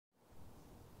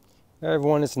Hey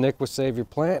everyone, it's Nick with Save Your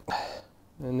Plant,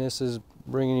 and this is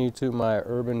bringing you to my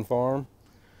urban farm.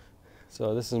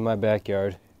 So this is my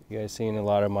backyard. You guys seen a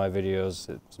lot of my videos.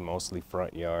 It's mostly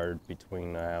front yard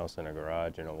between a house and a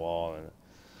garage and a wall, and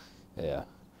yeah.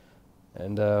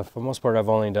 And for the most part, I've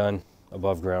only done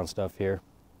above ground stuff here,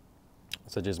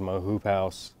 such as my hoop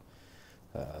house.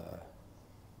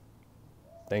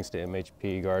 Thanks to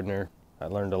MHP Gardener, I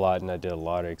learned a lot, and I did a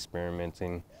lot of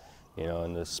experimenting. You know,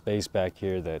 in the space back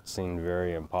here that seemed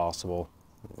very impossible.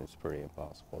 It's pretty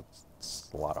impossible. It's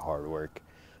a lot of hard work.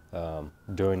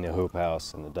 Doing the hoop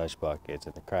house and the Dutch buckets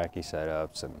and the cracky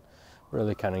setups, and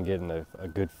really kind of getting a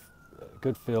good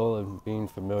feel and being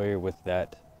familiar with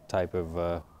that type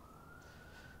of,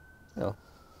 you know,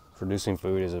 producing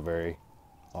food is a very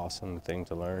awesome thing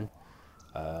to learn.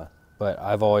 But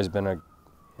I've always been a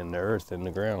in the earth, in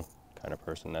the ground kind of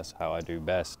person. That's how I do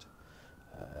best.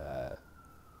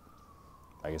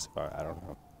 I guess if I don't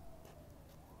know.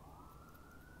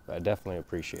 But I definitely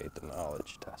appreciate the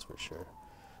knowledge, that's for sure.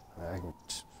 I can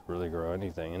just really grow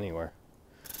anything, anywhere.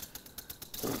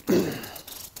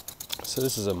 So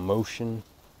this is a motion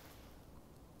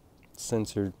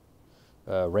censored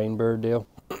rainbird deal.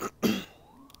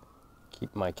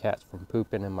 Keep my cats from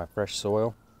pooping in my fresh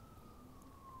soil.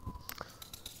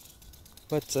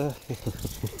 But yeah,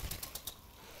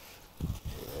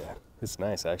 it's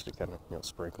nice actually. Kind of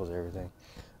sprinkles everything.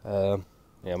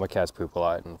 Yeah, my cats poop a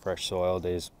lot in fresh soil.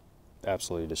 They just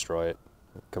absolutely destroy it.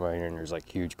 Come out here and there's like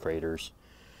huge craters,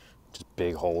 just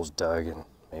big holes dug, and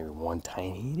maybe one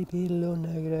tiny itty bitty little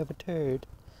nugget of a turd.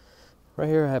 Right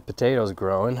here I have potatoes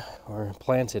growing, or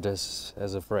planted as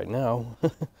of right now.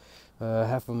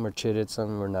 Half of them are chitted, some of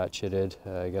them are not chitted.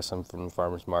 I guess I'm from the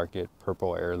farmer's market.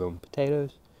 Purple heirloom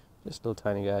potatoes, just little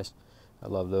tiny guys. I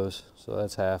love those. So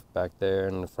that's half back there.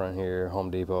 In the front here, Home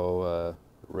Depot,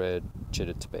 red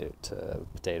chitted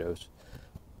potatoes,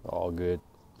 all good.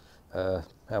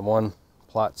 Have one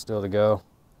plot still to go.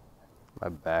 My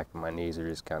back and my knees are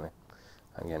just I'm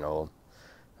getting old.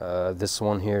 This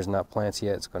one here is not plants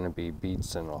yet. It's going to be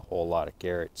beets and a whole lot of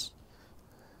carrots.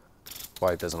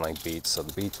 Wife doesn't like beets, so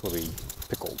the beets will be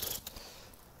pickled.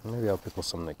 Maybe I'll pickle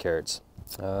some of the carrots.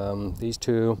 These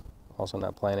two, also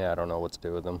not planted. I don't know what to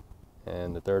do with them.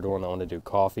 And the third one, I want to do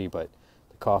coffee, but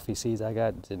the coffee seeds I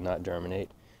got did not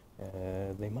germinate.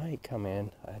 They might come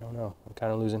in. I don't know. I'm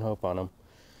kind of losing hope on them.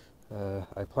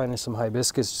 I planted some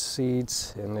hibiscus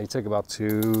seeds, and they took about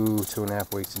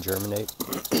 2.5 weeks to germinate.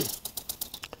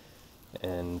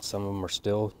 And some of them are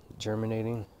still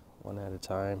germinating, one at a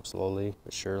time, slowly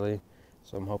but surely.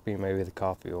 So I'm hoping maybe the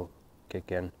coffee will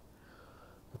kick in.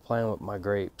 I'm playing with my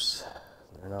grapes.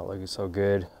 They're not looking so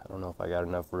good. I don't know if I got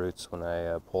enough roots when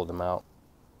I pulled them out.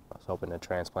 I was hoping to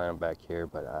transplant them back here,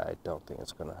 but I don't think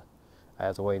it's gonna. I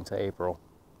have to wait until April.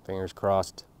 Fingers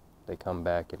crossed they come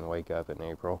back and wake up in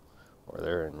April, or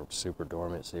they're in super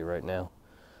dormancy right now.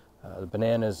 The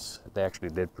bananas, they actually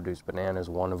did produce bananas,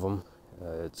 one of them.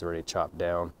 It's already chopped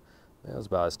down. It was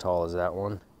about as tall as that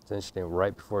one. It's interesting,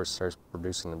 right before it starts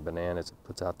producing the bananas, it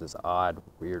puts out this odd,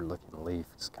 weird looking leaf.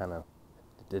 It's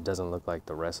it doesn't look like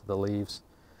the rest of the leaves.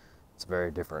 It's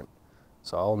very different.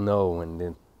 So I'll know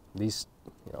when these,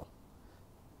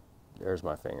 there's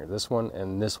my finger. This one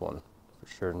and this one, for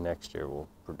sure next year will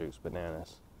produce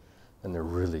bananas. And they're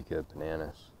really good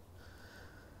bananas.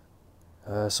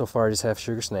 So far I just have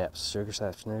sugar snaps,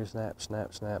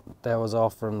 snap. That was all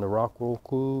from the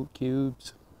Rockwool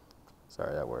cubes.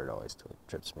 Sorry, that word always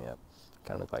trips me up.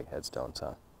 Kind of look like headstones,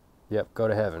 huh? Yep, go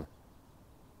to heaven.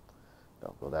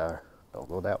 Don't go there. Don't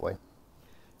go that way.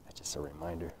 That's just a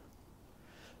reminder.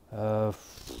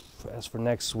 As for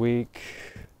next week,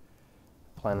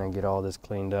 planning to get all this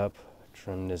cleaned up,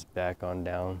 trim this back on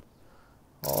down,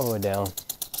 all the way down,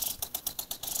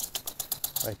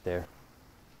 right there.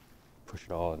 Push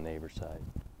it all on the neighbor's side.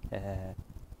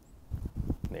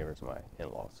 Neighbor's my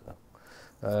in-laws. So.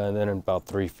 And then about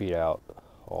 3 feet out,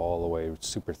 all the way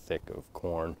super thick of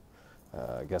corn.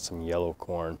 I got some yellow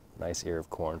corn, nice ear of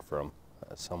corn from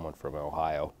someone from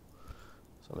Ohio.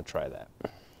 So I'm gonna try that.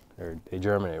 They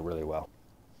germinate really well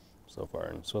so far,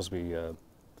 and it's supposed to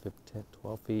be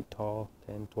 12 feet tall,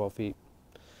 10, 12 feet.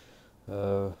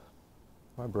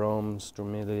 My bromes,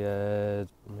 bromeliads,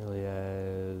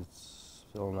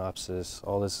 phalaenopsis,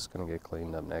 all this is going to get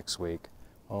cleaned up next week.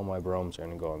 All my bromes are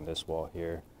going to go on this wall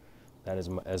here. That is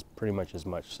pretty much as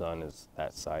much sun as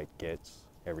that side gets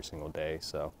every single day,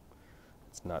 so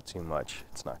it's not too much.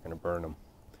 It's not going to burn them.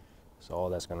 So all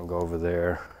that's going to go over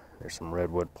there. There's some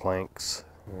redwood planks.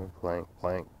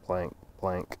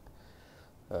 Plank.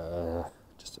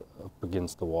 Just up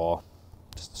against the wall.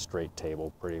 Just a straight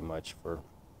table pretty much for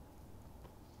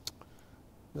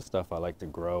the stuff I like to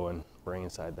grow and bring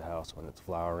inside the house when it's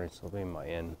flowering. So it'll be my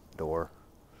indoor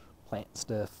plant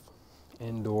stuff,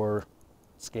 indoor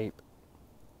scape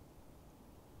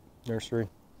nursery,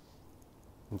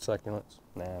 and succulents.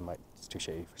 Nah, it's too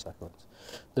shady for succulents.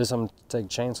 This I'm gonna take a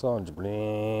chainsaw and just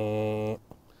bling,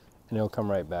 and it'll come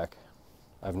right back.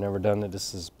 I've never done it.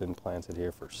 This has been planted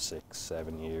here for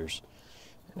 6-7 years,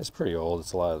 and it's pretty old.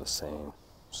 It's a lot of the same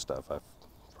stuff. I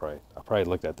probably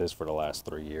looked at this for the last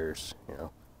 3 years. You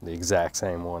know, the exact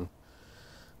same one.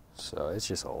 So it's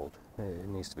just old. It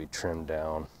needs to be trimmed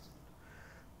down,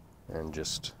 and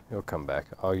it'll come back.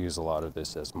 I'll use a lot of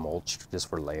this as mulch just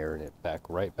for layering it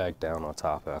right back down on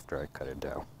top after I cut it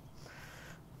down,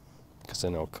 because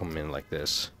then it'll come in like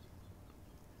this,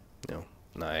 you know,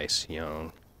 nice,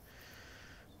 young,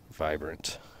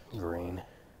 vibrant green.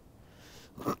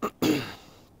 It's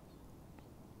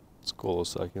cool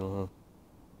succulent.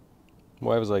 My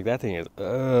wife was like, that thing is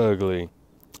ugly.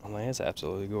 I'm like, it's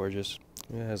absolutely gorgeous.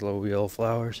 It has little yellow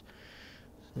flowers.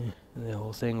 And the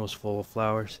whole thing was full of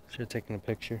flowers. Should have taken a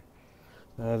picture.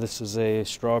 This is a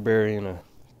strawberry and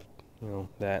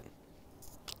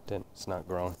it's not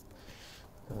growing.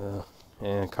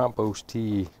 And compost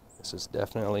tea. This is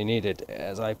definitely needed.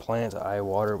 As I plant, I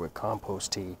water with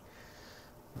compost tea.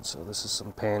 And so this is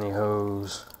some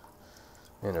pantyhose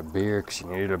and a beer, because you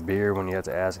need a beer when you have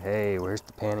to ask, hey, where's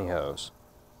the pantyhose?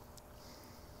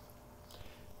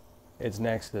 It's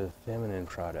next to feminine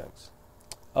products.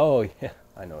 Oh yeah,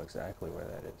 I know exactly where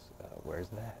that is. Where's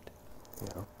that? You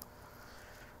know,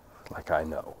 like I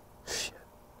know. Shit.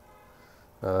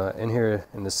 In here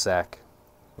in this sack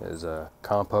is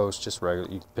compost, just regular.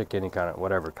 You can pick any kind of,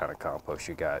 whatever kind of compost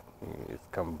you got. You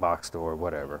come box store,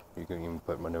 whatever. You can even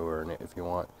put manure in it if you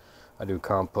want. I do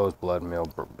compost, blood meal,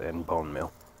 and bone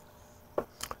meal.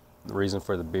 The reason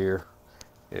for the beer,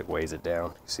 it weighs it down.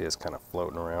 You see it's kind of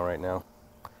floating around right now.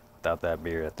 Without that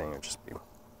beer, that thing would just be...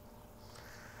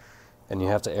 And you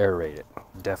have to aerate it.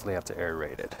 You definitely have to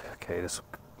aerate it. Okay,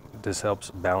 this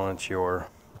helps balance your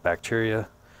bacteria.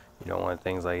 You don't want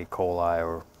things like E. coli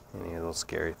or any of those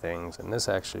scary things. And this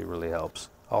actually really helps.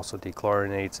 Also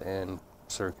dechlorinates and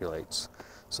circulates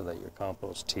so that your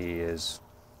compost tea is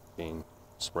being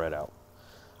spread out.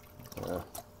 You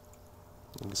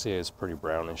can see it's pretty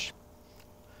brownish.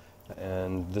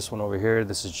 And this one over here,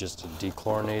 this is just a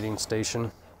dechlorinating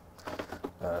station.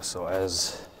 So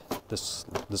as this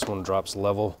one drops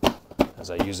level,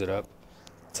 as I use it up,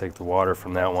 take the water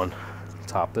from that one,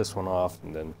 top this one off,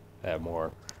 and then add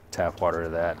more tap water to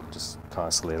that. Just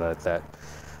constantly let that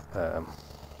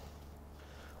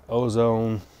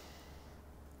ozone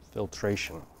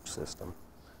filtration system.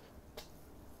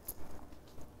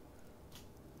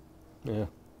 Yeah,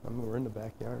 we're in the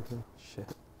backyard here.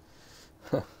 Shit.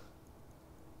 Yeah,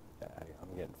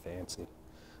 I'm getting fancy.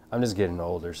 I'm just getting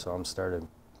older, so I'm starting to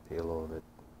be a little bit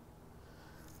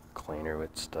cleaner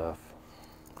with stuff.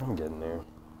 I'm getting there.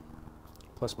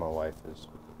 Plus my wife is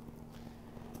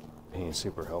being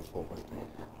super helpful with me.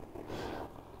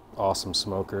 Awesome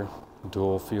smoker,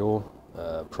 dual fuel,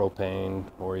 propane,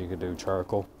 or you could do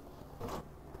charcoal.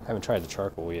 I haven't tried the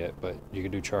charcoal yet, but you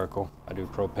could do charcoal. I do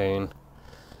propane.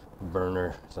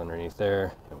 Burner is underneath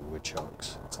there, and wood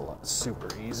chunks. It's super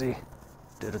easy.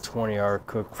 Did a 20-hour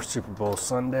cook for Super Bowl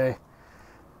Sunday.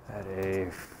 Had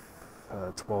a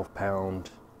 12-pound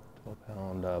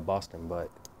Boston butt,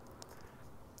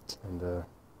 and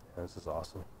this is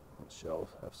awesome. The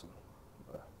shelves have some.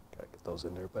 Gotta get those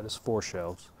in there, but it's 4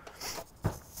 shelves.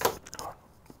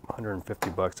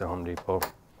 $150 at Home Depot.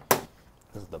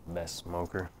 This is the best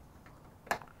smoker.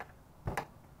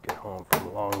 Get home from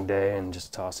a long day and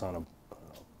just toss on a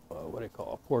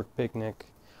pork picnic.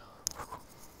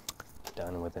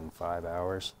 Done within 5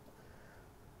 hours.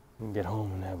 You can get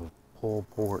home and have a pulled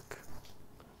pork.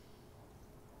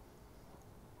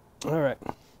 All right,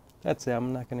 that's it.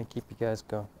 I'm not gonna keep you guys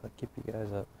going. I'll keep you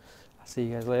guys up. I'll see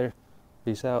you guys later.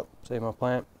 Peace out. Save my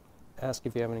plant. Ask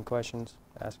if you have any questions.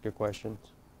 Ask your questions.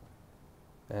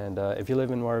 And if you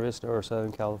live in Mar Vista or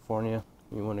Southern California,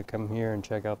 you want to come here and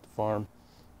check out the farm.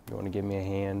 You want to give me a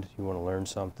hand. You want to learn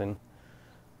something.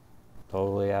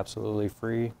 Totally, absolutely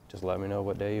free. Just let me know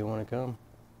what day you want to come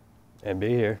and be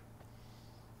here.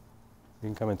 You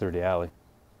can come in through the alley.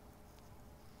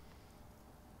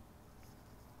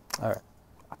 All right.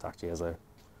 I'll talk to you guys later.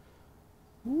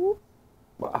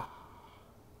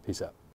 Peace out.